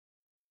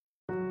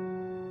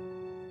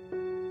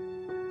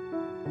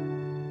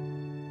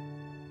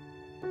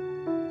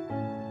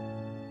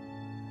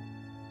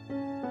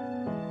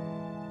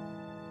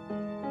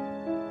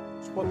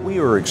What we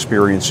are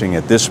experiencing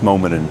at this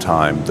moment in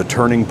time, the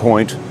turning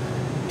point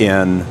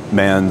in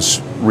man's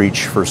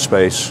reach for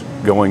space,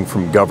 going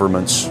from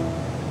governments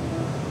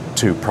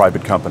to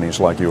private companies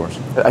like yours?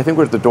 I think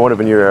we're at the dawn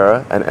of a new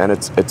era, and I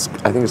think it's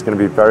going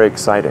to be very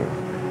exciting.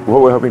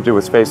 What we're hoping to do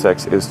with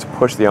SpaceX is to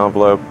push the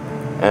envelope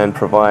and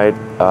provide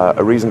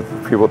a reason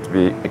for people to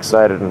be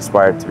excited and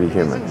inspired to be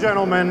human. Ladies and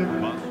gentlemen,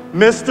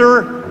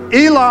 Mr.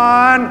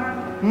 Elon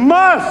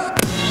Musk!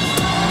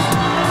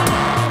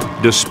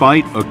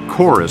 Despite a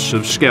chorus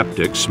of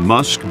skeptics,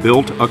 Musk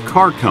built a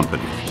car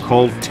company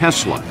called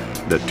Tesla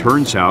that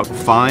turns out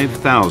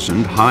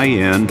 5,000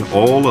 high-end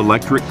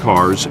all-electric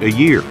cars a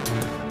year.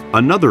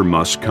 Another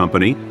Musk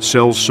company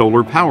sells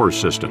solar power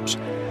systems.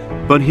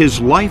 But his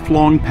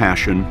lifelong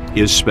passion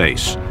is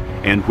space.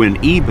 And when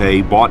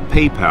eBay bought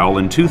PayPal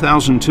in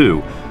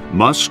 2002,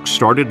 Musk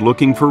started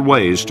looking for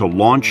ways to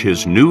launch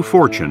his new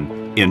fortune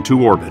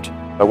into orbit.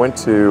 I went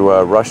to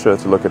Russia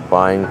to look at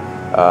buying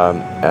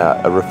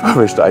a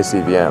refurbished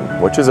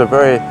ICBM, which is a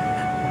very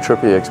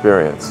trippy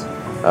experience.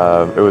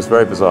 It was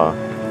very bizarre.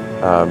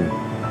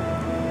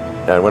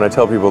 And when I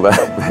tell people that,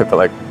 they're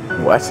like,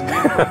 what?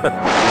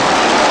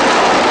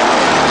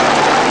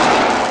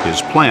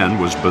 His plan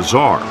was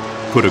bizarre.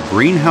 Put a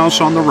greenhouse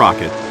on the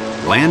rocket,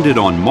 landed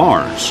on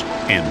Mars,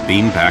 and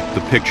beam back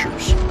the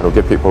pictures. It'll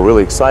get people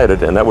really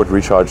excited, and that would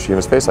recharge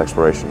human space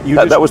exploration.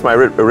 That was my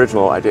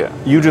original idea.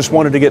 You just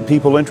wanted to get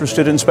people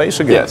interested in space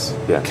again? Yes.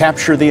 Yeah.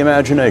 Capture the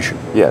imagination?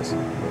 Yes.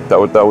 That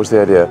was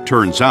the idea.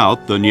 Turns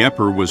out the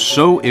Dnieper was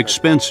so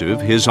expensive,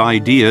 his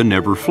idea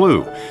never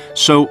flew.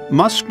 So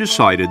Musk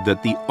decided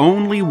that the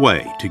only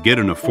way to get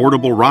an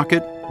affordable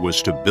rocket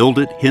was to build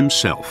it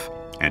himself.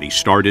 And he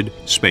started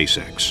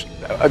SpaceX.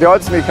 The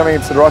odds of me coming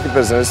into the rocket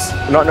business,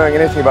 not knowing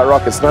anything about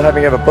rockets, not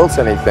having ever built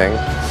anything,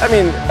 I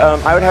mean,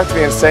 I would have to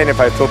be insane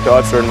if I thought the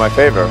odds were in my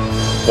favor.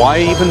 Why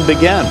even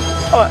begin?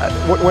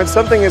 When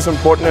something is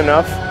important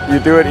enough, you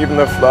do it even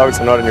if the odds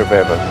are not in your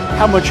favor.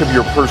 How much of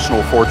your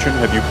personal fortune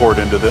have you poured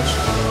into this?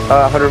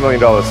 $100 million.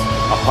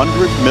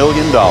 $100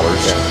 million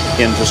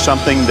into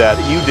something that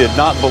you did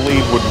not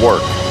believe would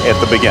work at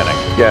the beginning?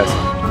 Yes.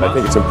 I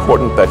think it's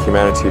important that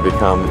humanity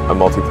become a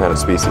multi-planet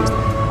species.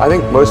 I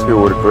think most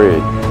people would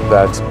agree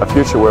that a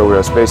future where we're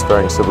a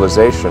spacefaring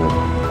civilization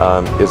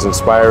is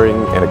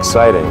inspiring and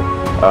exciting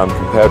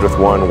compared with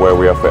one where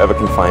we are forever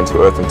confined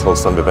to Earth until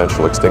some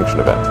eventual extinction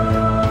event.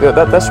 Yeah,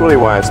 that's really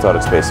why I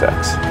started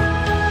SpaceX.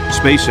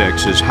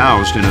 SpaceX is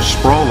housed in a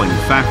sprawling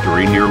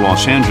factory near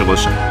Los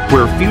Angeles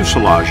where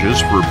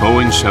fuselages for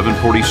Boeing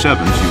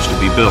 747s used to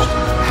be built.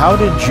 How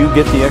did you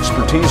get the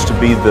expertise to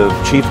be the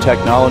chief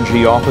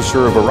technology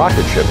officer of a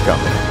rocket ship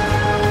company?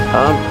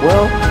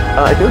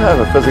 I do have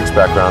a physics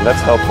background.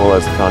 That's helpful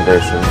as a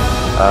foundation.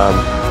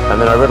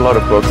 And then I read a lot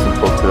of books and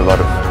talked to a lot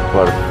of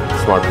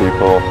smart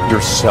people.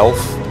 You're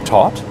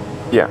self-taught?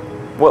 Yeah.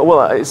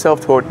 Well,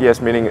 self-taught, yes,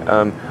 meaning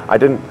I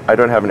don't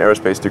have an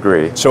aerospace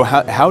degree. So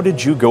how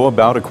did you go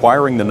about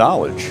acquiring the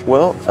knowledge?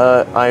 Well,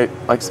 like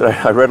I said,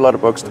 I read a lot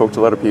of books, talked to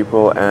a lot of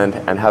people, and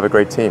have a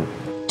great team.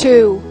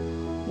 2,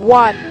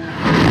 1.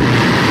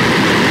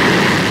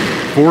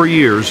 4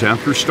 years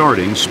after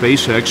starting,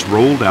 SpaceX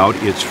rolled out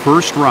its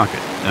first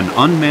rocket, an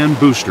unmanned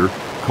booster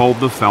called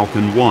the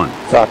Falcon 1.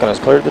 Falcon has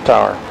cleared the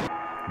tower.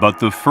 But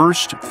the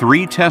first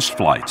 3 test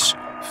flights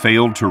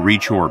failed to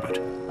reach orbit.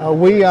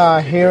 We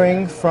are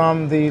hearing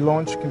from the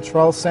Launch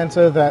Control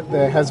Center that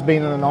there has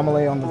been an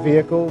anomaly on the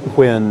vehicle.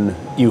 When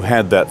you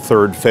had that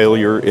third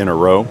failure in a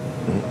row,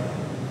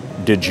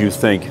 did you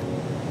think,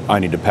 I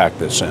need to pack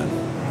this in?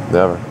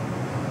 Never.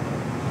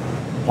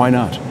 Why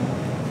not?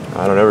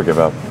 I don't ever give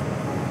up.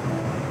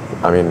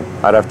 I mean,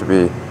 I'd have to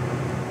be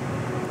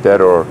dead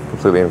or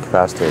completely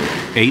incapacitated.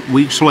 8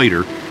 weeks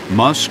later,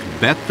 Musk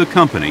bet the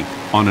company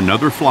on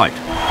another flight.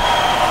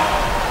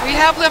 We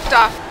have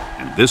liftoff.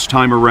 And this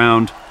time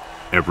around,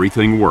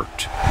 everything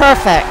worked.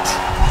 Perfect.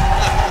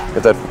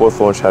 If that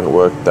 4th launch hadn't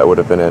worked, that would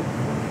have been it.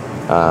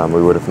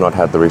 We would have not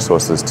had the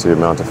resources to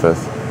mount a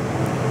 5th.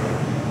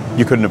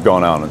 You couldn't have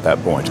gone on at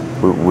that point?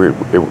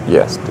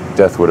 Yes,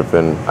 death would have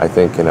been, I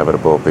think,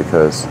 inevitable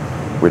because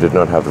we did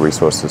not have the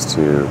resources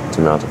to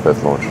mount a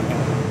 5th launch.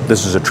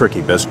 This is a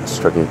tricky business.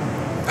 Tricky.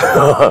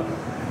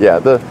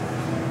 Yeah,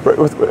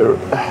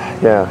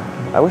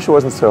 I wish it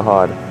wasn't so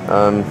hard.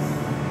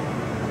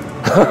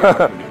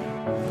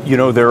 You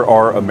know, there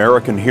are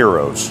American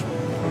heroes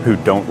who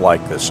don't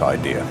like this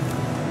idea.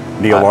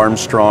 Neil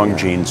Armstrong,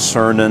 Gene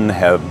Cernan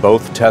have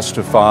both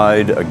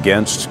testified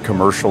against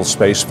commercial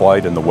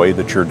spaceflight in the way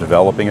that you're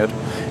developing it,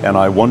 and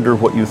I wonder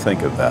what you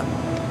think of that.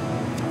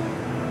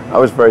 I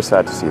was very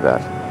sad to see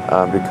that.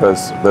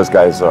 Because those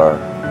guys are,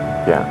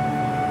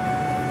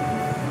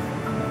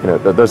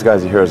 those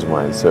guys are heroes of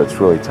mine, so it's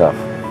really tough.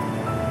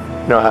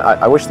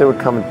 I wish they would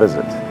come and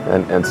visit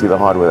and see the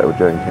hardware that we're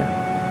doing here.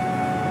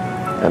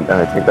 And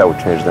I think that would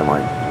change their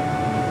mind.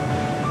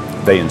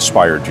 They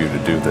inspired you to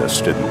do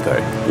this, didn't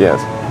they?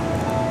 Yes.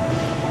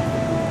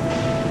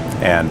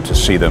 And to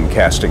see them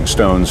casting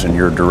stones in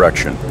your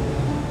direction.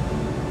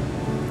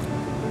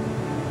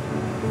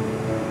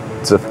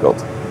 It's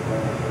difficult.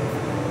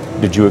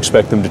 Did you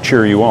expect them to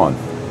cheer you on?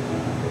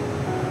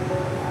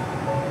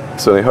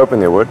 Certainly hoping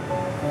they would.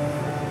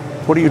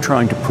 What are you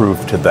trying to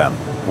prove to them?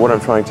 What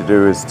I'm trying to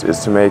do is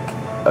to make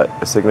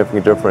a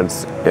significant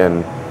difference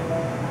in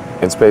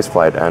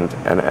spaceflight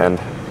and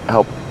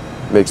help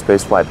make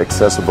spaceflight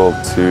accessible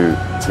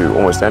to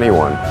almost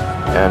anyone.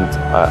 And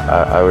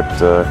I would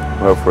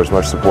hope for as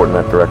much support in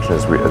that direction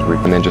as we can.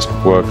 And then just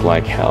work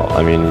like hell.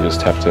 I mean, you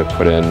just have to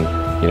put in,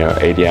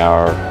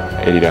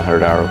 80 to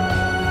 100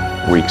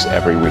 hour weeks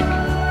every week.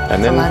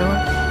 And then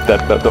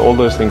all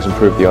those things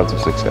improve the odds of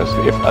success.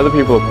 If other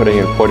people are putting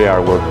in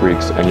 40-hour work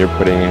weeks and you're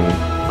putting in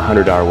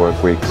 100-hour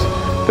work weeks,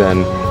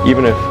 then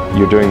even if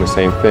you're doing the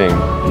same thing,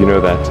 you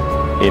know that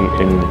in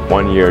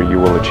 1 year you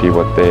will achieve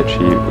what they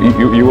achieve.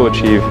 You will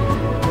achieve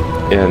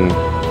in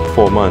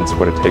 4 months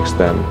what it takes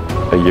them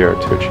a year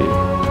to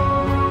achieve.